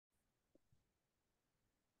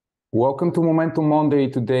Welcome to Momentum Monday.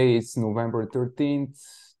 Today is November 13th,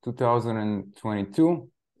 2022.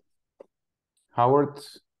 Howard,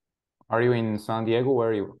 are you in San Diego?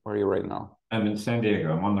 Where are you right now? I'm in San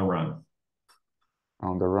Diego. I'm on the run,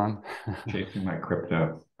 On the run? chasing my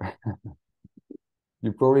crypto.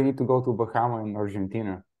 You probably need to go to Bahama and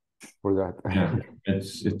Argentina for that. Yeah,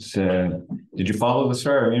 it's. Did you follow the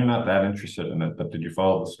story? I mean, you're not that interested in it, but did you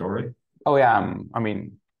follow the story? Oh yeah,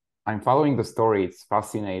 I'm following the story. It's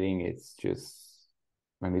fascinating. It's just,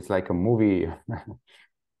 it's like a movie, Yeah, I'm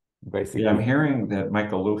basically. hearing that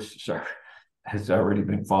Michael Lewis has already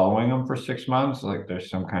been following him for 6 months. Like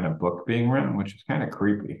there's some kind of book being written, which is kind of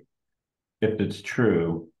creepy if it's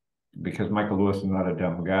true, because Michael Lewis is not a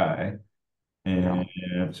dumb guy, Yeah.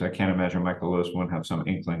 and so I can't imagine Michael Lewis wouldn't have some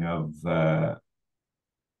inkling of that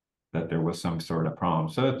there was some sort of problem.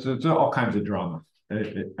 So it's all kinds of drama.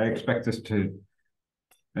 I expect this to,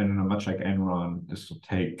 I don't know, much like Enron, this will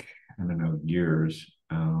take, I don't know, years.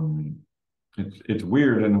 It's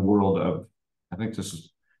weird in the world of, I think this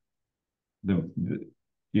is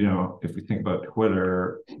if we think about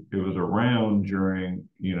Twitter, it was around during,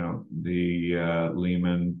 the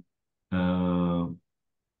Lehman, uh,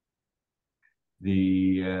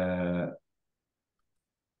 the,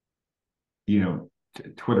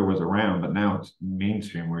 Twitter was around, but now it's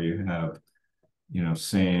mainstream where you have,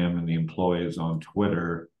 Sam and the employees on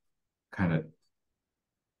Twitter kind of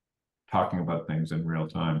talking about things in real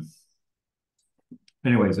time.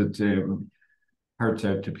 Anyways, it's heard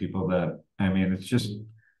said to people that, I mean, it's just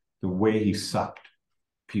the way he sucked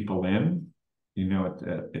people in,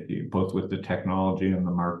 both with the technology and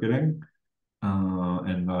the marketing,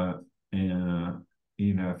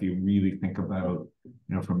 if you really think about,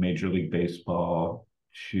 from Major League Baseball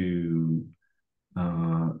to,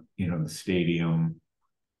 the stadium,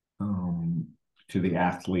 to the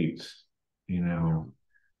athletes, and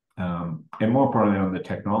more importantly, on the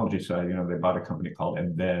technology side, they bought a company called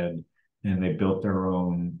Embed, and they built their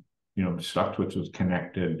own, StockTwits was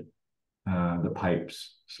connected, the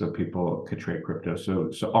pipes, so people could trade crypto. So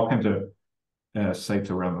all kinds of sites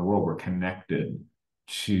around the world were connected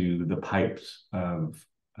to the pipes of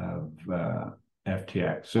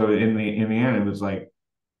FTX. So in the end, it was like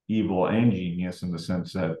evil and genius in the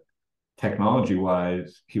sense that technology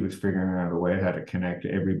wise, he was figuring out a way how to connect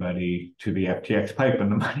everybody to the FTX pipe,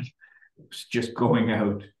 and the money was just going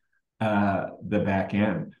out the back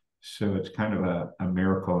end. So it's kind of a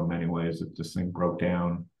miracle in many ways that this thing broke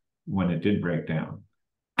down when it did break down.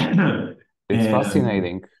 It's And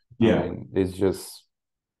fascinating. yeah, It's just,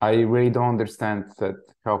 I really don't understand that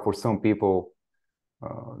how for some people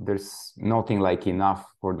there's nothing like enough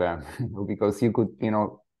for them because you could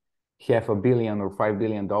have $1 billion or $5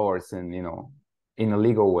 billion and in a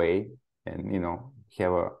legal way and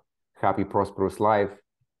have a happy prosperous life,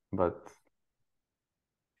 but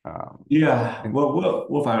yeah. and Well,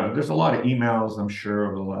 we'll find out. There's a lot of emails, I'm sure,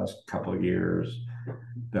 over the last couple of years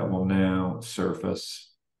that will now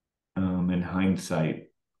surface in hindsight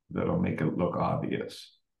that'll make it look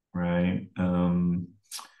obvious, right?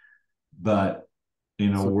 But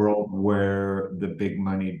in a so world where the big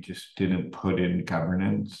money just didn't put in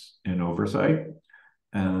governance and oversight,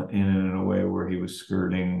 and in a way where he was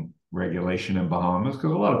skirting regulation in Bahamas,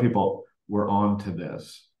 because a lot of people were on to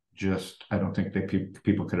this. Just, I don't think that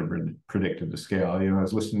people could have predicted the scale. I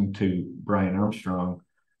was listening to Brian Armstrong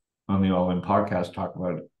on the All In podcast talk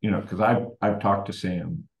about, because I've talked to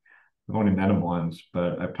Sam. I've only met him once,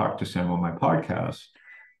 but I've talked to Sam on my podcast,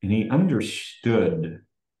 and he understood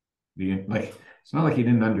like, it's not like he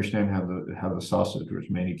didn't understand how the sausage was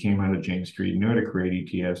made. He came out of Jane Street, he knew how to create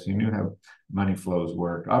ETFs, he knew how money flows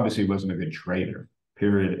work. Obviously, he wasn't a good trader.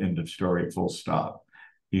 Period. End of story. Full stop.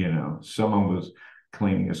 Someone was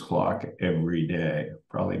cleaning his clock every day,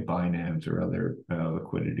 probably Binance or other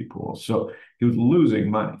liquidity pools. So he was losing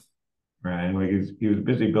money, right? Like he was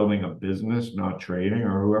busy building a business, not trading,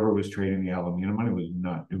 or whoever was trading the Alameda money was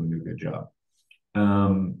not doing a good job.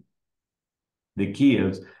 The key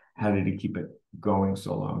is, how did he keep it going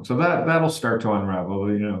so long? So that'll start to unravel.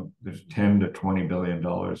 There's $10 to $20 billion,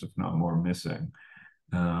 if not more, missing.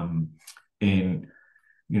 And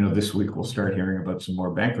this week we'll start hearing about some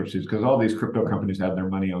more bankruptcies because all these crypto companies have their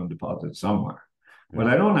money on deposit somewhere. What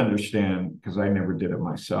yeah. I don't understand, because I never did it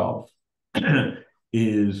myself,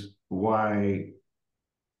 is why,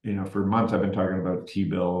 for months I've been talking about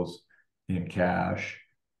T-bills and cash,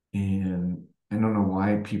 and I don't know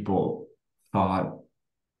why people thought,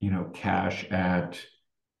 cash at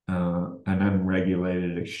an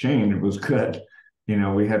unregulated exchange was good.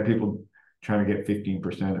 We had people trying to get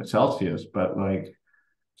 15% at Celsius, but like,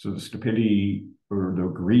 so the stupidity or the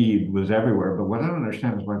greed was everywhere. But what I don't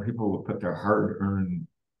understand is why people would put their hard-earned,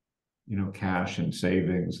 cash and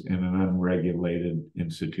savings in an unregulated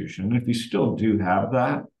institution. And if you still do have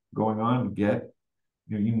that going on, you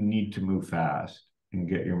need to move fast and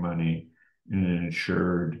get your money in an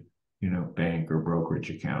insured, bank or brokerage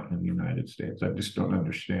account in the United States. I just don't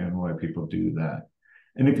understand why people do that.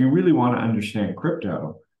 And if you really want to understand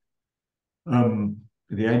crypto,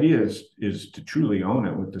 the idea is to truly own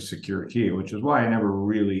it with the secure key, which is why I never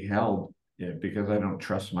really held it, because I don't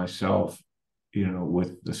trust myself,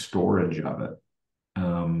 with the storage of it.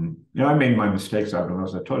 I made my mistakes.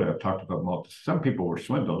 As I told you, I've talked about some people were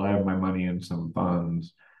swindled. I have my money in some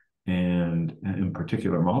funds, and in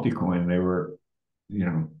particular Multicoin, they were,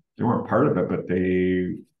 they weren't part of it, but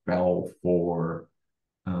they fell for,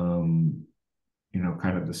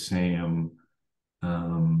 kind of the same,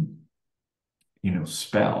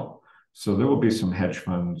 spell. So there will be some hedge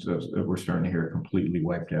funds that we're starting to hear completely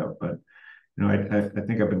wiped out. But I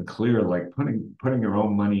think I've been clear. Like putting your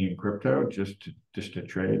own money in crypto just to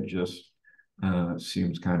trade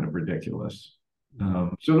seems kind of ridiculous.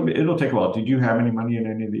 So it'll take a while. Did you have any money in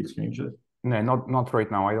any of the exchanges? No, not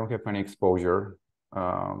right now. I don't have any exposure.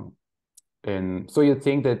 And so you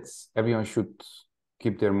think that everyone should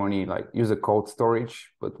keep their money, like use a cold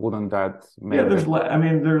storage, but wouldn't that make there's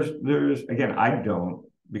again, I don't,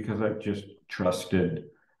 because I've just trusted.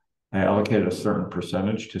 I allocated a certain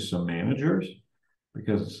percentage to some managers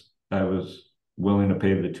because I was willing to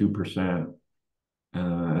pay the 2%,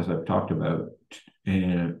 as I've talked about,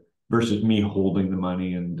 and versus me holding the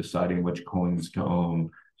money and deciding which coins to own.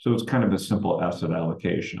 So it's kind of a simple asset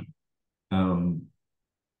allocation.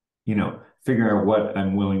 Figuring out what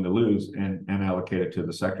I'm willing to lose and allocate it to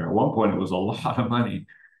the sector. At one point, it was a lot of money.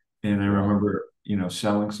 And I remember,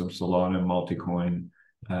 selling some Solana and Multicoin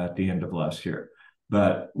at the end of last year.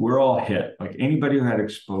 But we're all hit. Like anybody who had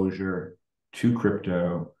exposure to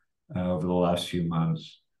crypto over the last few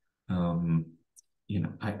months, if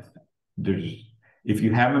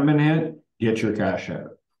you haven't been hit, get your cash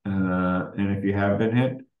out. And if you have been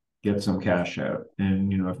hit, get some cash out.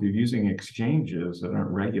 And if you're using exchanges that aren't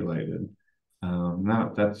regulated,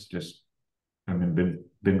 that's just,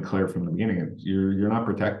 been clear from the beginning. You're not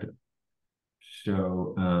protected.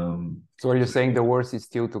 So are you saying the worst is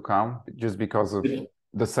still to come just because of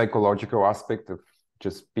the psychological aspect of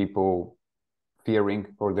just people fearing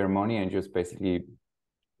for their money and just basically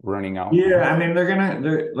running out? Yeah,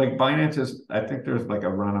 they're like Binance I think there's like a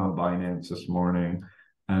run on Binance this morning.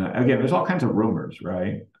 Again, there's all kinds of rumors,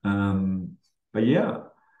 right? But yeah,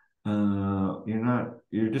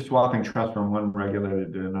 you're just swapping trust from one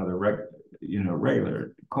regulated to another regular.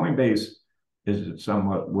 Coinbase is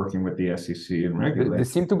somewhat working with the SEC and regulators.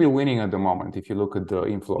 They seem to be winning at the moment if you look at the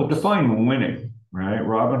inflows. Well, define winning, right?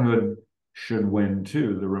 Robinhood should win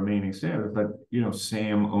too, the remaining standard. But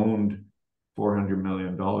Sam owned $400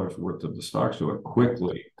 million worth of the stock, so it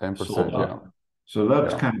quickly 10%, yeah. So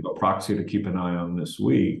that's kind of a proxy to keep an eye on this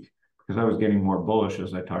week, because I was getting more bullish,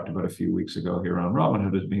 as I talked about a few weeks ago here on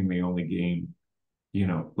Robinhood as being the only game,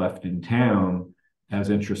 left in town as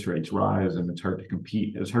interest rates rise and it's hard to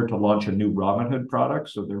compete. It's hard to launch a new Robinhood product.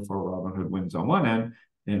 So therefore Robinhood wins on one end.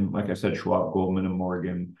 And like I said, Schwab, Goldman and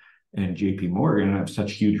Morgan and JP Morgan have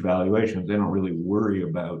such huge valuations. They don't really worry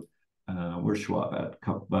about where's Schwab at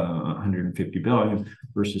 150 billion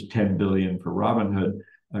versus 10 billion for Robinhood.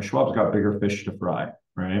 Schwab's got bigger fish to fry,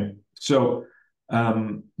 right? So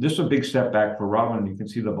this is a big step back for Robinhood. You can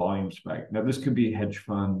see the volume spike. Now this could be hedge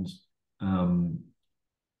funds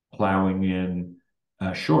plowing in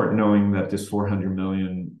short, knowing that this 400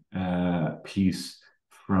 million piece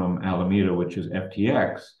from Alameda, which is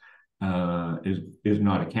FTX, is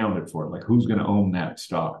not accounted for. Like, who's going to own that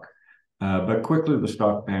stock? But quickly the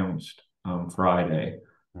stock bounced on Friday,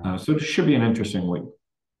 so it should be an interesting week.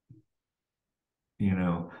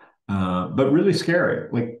 But really scary.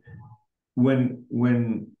 Like when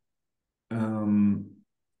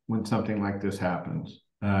something like this happens,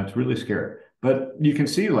 it's really scary. But you can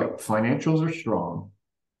see, like, financials are strong,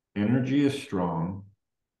 energy is strong,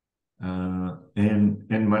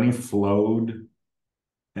 and money flowed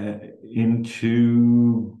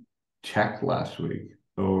into tech last week,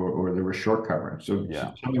 or there was short covering. So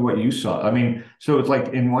tell me what you saw. So it's like,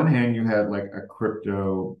 in one hand you had like a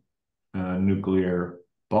crypto nuclear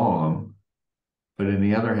bomb, but in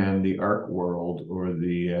the other hand, the ARK world or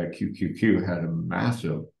the QQQ had a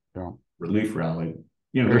massive relief rally.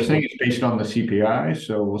 They're saying it's based on the CPI,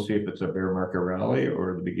 so we'll see if it's a bear market rally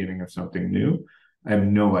or the beginning of something new. I have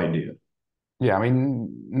no idea. Yeah,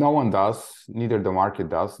 no one does. Neither the market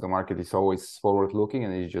does. The market is always forward-looking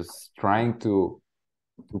and is just trying to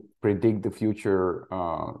to predict the future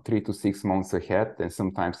 3 to 6 months ahead, and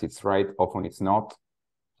sometimes it's right, often it's not.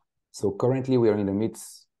 So currently we are in the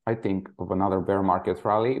midst, I think, of another bear market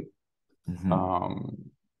rally.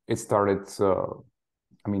 It started,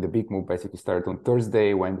 the big move basically started on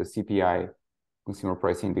Thursday when the CPI, Consumer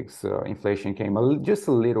Price Index, inflation came just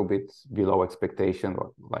a little bit below expectation.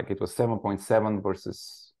 Like it was 7.7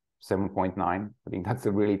 versus 7.9. I think that's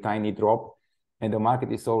a really tiny drop. And the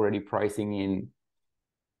market is already pricing in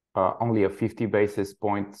only a 50 basis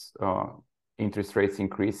points interest rates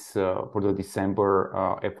increase for the December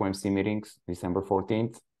FOMC meetings, December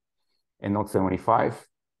 14th, and not 75.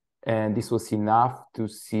 And this was enough to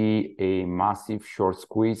see a massive short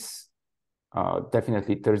squeeze.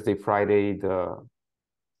 Definitely Thursday, Friday, the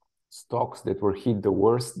stocks that were hit the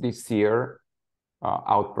worst this year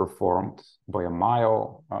outperformed by a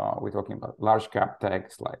mile. We're talking about large cap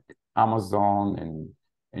techs like Amazon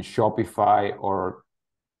and Shopify, or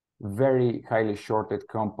very highly shorted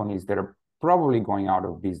companies that are probably going out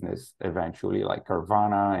of business eventually, like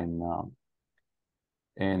Carvana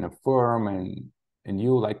and Affirm and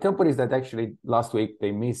you, like companies that actually last week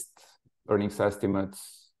they missed earnings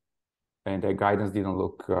estimates and their guidance didn't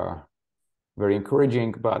look very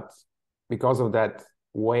encouraging. But because of that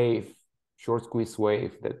wave, short squeeze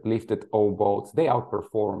wave that lifted all boats, they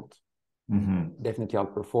outperformed, definitely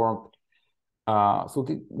outperformed. So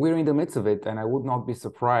we're in the midst of it, and I would not be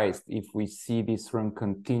surprised if we see this run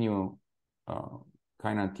continue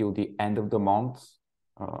kind of until the end of the month,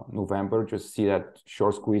 November. Just see that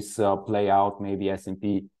short squeeze play out. Maybe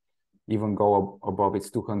S&P even go above its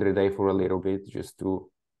 200-day for a little bit, just to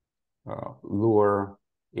lure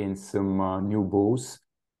in some new bulls.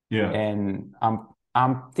 Yeah. And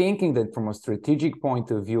I'm thinking that from a strategic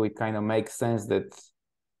point of view, it kind of makes sense that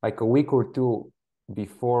like a week or two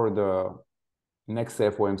before the next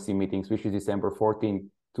FOMC meetings, which is December 14th,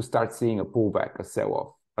 to start seeing a pullback, a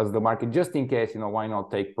sell-off, as the market, just in case, why not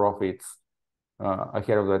take profits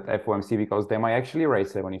ahead of that FOMC, because they might actually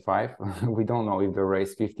raise 75. We don't know if they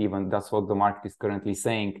raise 50, even that's what the market is currently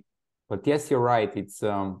saying. But yes, you're right. It's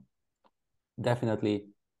definitely,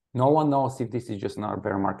 no one knows if this is just not a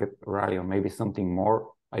bear market rally or maybe something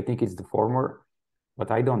more. I think it's the former, but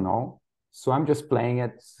I don't know. So I'm just playing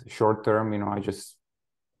it short term. I just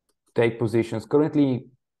take positions. Currently,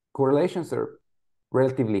 correlations are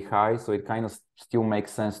relatively high, so it kind of still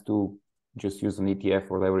makes sense to just use an ETF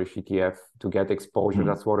or leverage ETF to get exposure.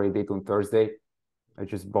 That's what I did on Thursday. I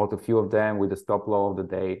just bought a few of them with the stop loss of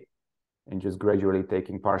the day and just gradually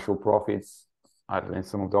taking partial profits in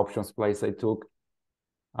some of the options plays I took.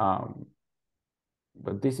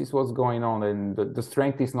 But this is what's going on, and the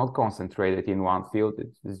strength is not concentrated in one field.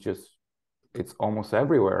 It's almost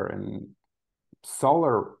everywhere. And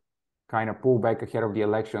solar kind of pulled back ahead of the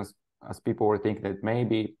elections, as people were thinking that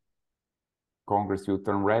maybe Congress will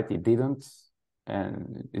turn red. It didn't,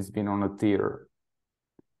 and it's been on a tear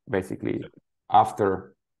basically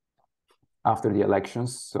after the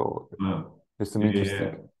elections. So there's some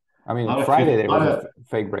interesting. I mean, Friday there was a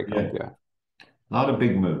fake breakout. Yeah. A lot of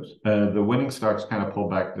big moves. The winning stocks kind of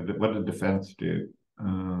pulled back. What did defense do?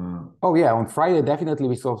 Oh yeah, on Friday definitely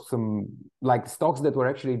we saw some like stocks that were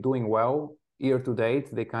actually doing well year to date.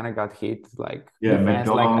 They kind of got hit, like defense,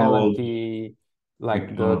 like L&T,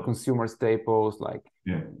 like the consumer staples, like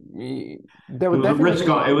there was a risk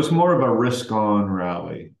on. It was more of a risk on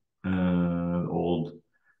rally. Old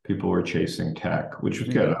people were chasing tech, which was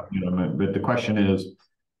good. But the question is,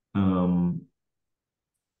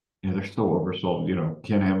 they're still oversold.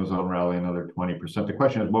 Can Amazon rally another 20%? The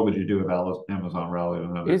question is, what would you do if Amazon rallied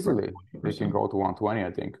another easily? 20%? They can go to 120,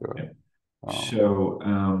 I think.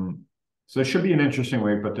 So it should be an interesting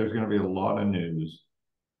week, but there's going to be a lot of news.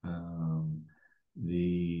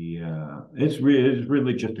 It's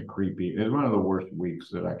really just it's one of the worst weeks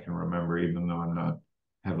that I can remember, even though I'm not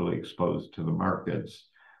heavily exposed to the markets,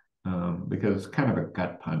 because it's kind of a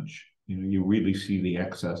gut punch. You really see the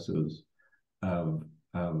excesses of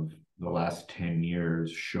the last 10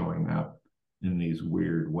 years showing up in these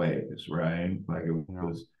weird ways, right? Like it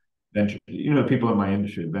was venture, people in my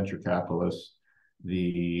industry, venture capitalists,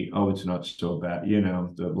 it's not so bad,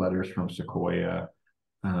 the letters from Sequoia.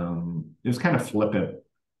 It was kind of flippant.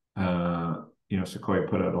 Sequoia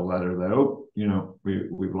put out a letter that,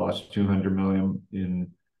 we've lost 200 million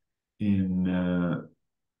in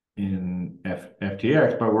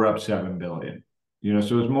FTX, but we're up 7 billion.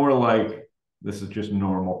 So it's more like this is just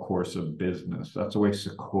normal course of business. That's the way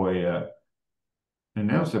Sequoia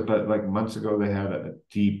announced it. But like months ago, they had a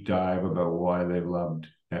deep dive about why they loved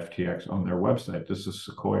FTX on their website. This is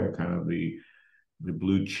Sequoia, kind of the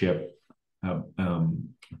blue chip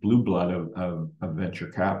blue blood of venture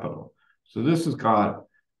capital. So this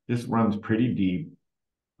runs pretty deep,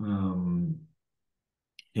 and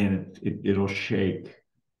it'll shake,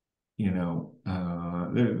 it'll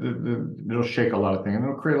shake a lot of things, and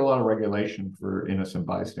it'll create a lot of regulation for innocent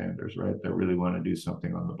bystanders, right? That really want to do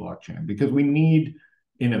something on the blockchain, because we need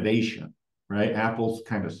innovation, right? Apple's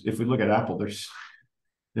kind of, if we look at Apple,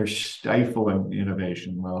 they're stifling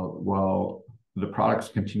innovation while the products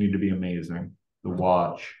continue to be amazing. The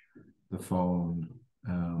watch, the phone,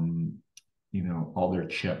 all their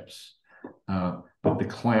chips, but the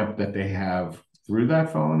clamp that they have through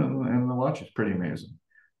that phone and the watch is pretty amazing.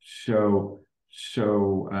 So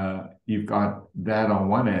you've got that on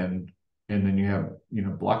one end, and then you have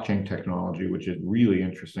blockchain technology, which is really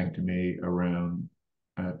interesting to me around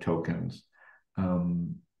tokens,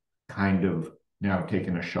 kind of now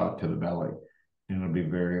taking a shot to the belly, and it'll be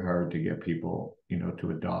very hard to get people to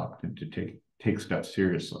adopt and to take steps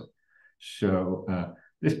seriously. So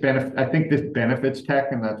I think this benefits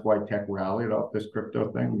tech, and that's why tech rallied off this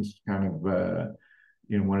crypto thing. This is kind of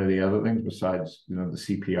one of the other things besides the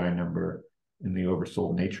CPI number and the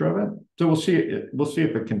oversold nature of it. So we'll see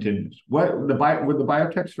if it continues. Would the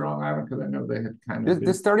biotech strong, Ivan? Because I know they had kind of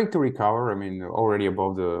they're starting to recover. I mean, already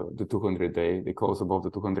above the 200-day. They close above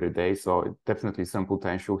the 200-day, so definitely some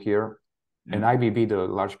potential here. Yeah. And IBB, the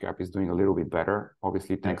large cap, is doing a little bit better,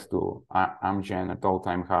 obviously thanks to Amgen at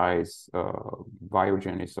all-time highs.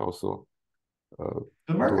 Biogen is also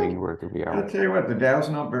the market, doing relatively well. I'll tell you what, the Dow's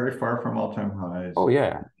not very far from all-time highs. Oh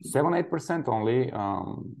yeah, 7-8% only.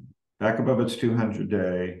 Back above its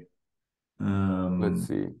 200-day. Let's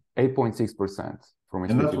see, 8.6% from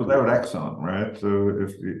its. And that's without Exxon, right? So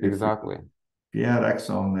if exactly. If you had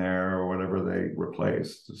Exxon there or whatever they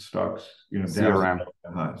replaced, the stocks, CRM.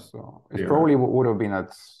 So it probably would have been at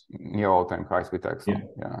near all-time highs with Exxon.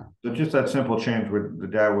 Yeah. So just that simple change with the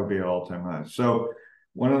Dow would be at all-time highs. So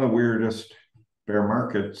one of the weirdest bear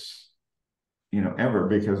markets, ever,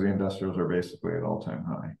 because the industrials are basically at all-time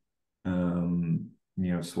high.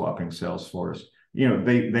 Swapping Salesforce.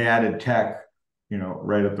 They added tech,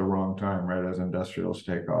 right at the wrong time, right as industrials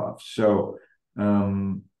take off. So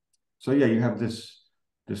yeah, you have this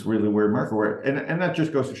really weird market where, and that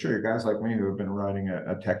just goes to show you guys like me who have been riding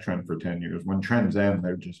a tech trend for 10 years. When trends end,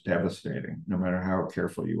 they're just devastating, no matter how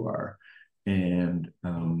careful you are. And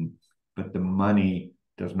but the money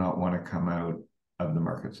does not want to come out of the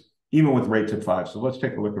markets, even with rates at 5. So let's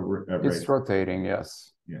take a look at rates. It's rotating,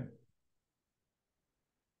 yes. Yeah.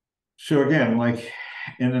 So again,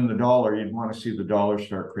 and then the dollar, you'd want to see the dollar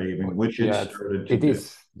start craving, which it started to do.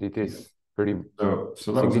 It is pretty so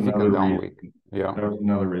that was another down week. Yeah, that was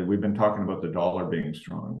another reason. We've been talking about the dollar being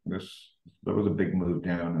strong. That was a big move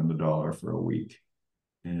down in the dollar for a week,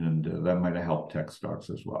 and that might have helped tech stocks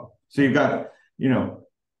as well. So you've got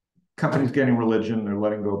companies getting religion, they're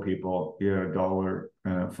letting go people. You have dollar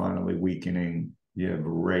finally weakening. You have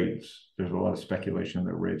rates. There's a lot of speculation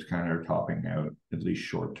that rates kind of are topping out, at least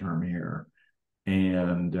short term here.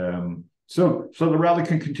 And so the rally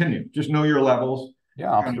can continue. Just know your levels.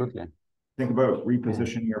 Yeah, absolutely. Think about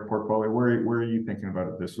repositioning your portfolio. Where are you thinking about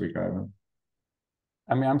it this week, Ivan?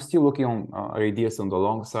 I mean, I'm still looking on ideas on the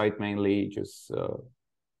long side mainly, just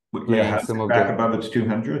some of back above its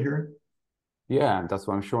 200 here. Yeah, that's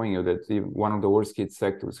what I'm showing you. That one of the worst hit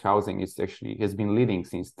sectors, housing, has been leading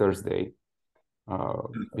since Thursday.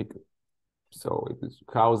 So it was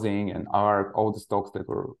housing and ARK, all the stocks that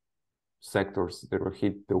were sectors that were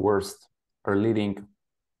hit the worst are leading.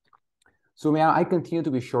 So I continue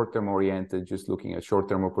to be short-term oriented, just looking at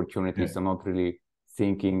short-term opportunities. Yeah. I'm not really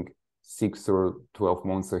thinking 6 or 12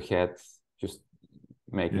 months ahead, just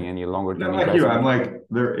making any longer term investment. I'm like,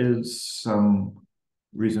 there is some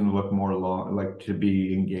reason to look more long, to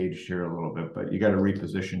be engaged here a little bit, but you got to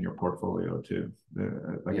reposition your portfolio too.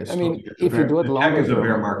 If you do it longer, tech is a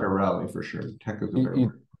bear market rally for sure. Tech is a bear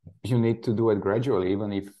market. You need to do it gradually,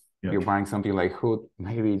 even if you're buying something like Hood,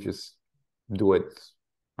 maybe just do it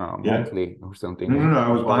monthly or something. No, I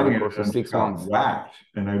was buying it for 6 months. Whacked,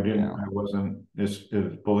 and I didn't. I wasn't as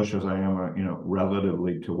bullish as I am.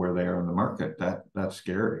 Relatively to where they are in the market. That's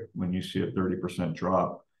scary when you see a 30%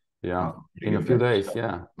 drop. Yeah, in a few days.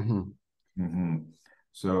 Yeah.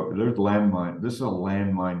 So there's landmine. This is a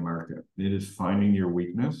landmine market. It is finding your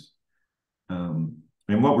weakness. And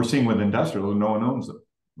what we're seeing with industrial, no one owns them,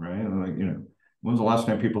 right? When's the last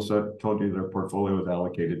time people told you their portfolio was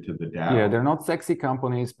allocated to the Dow? Yeah, they're not sexy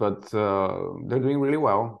companies, but they're doing really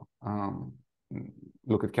well.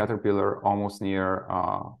 Look at Caterpillar, almost near.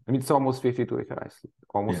 It's almost 52 highs,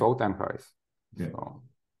 almost all-time highs. Yeah.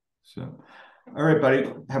 So, all right,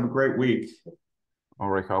 buddy. Have a great week. All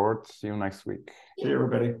right, Howard. See you next week. See you,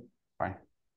 everybody.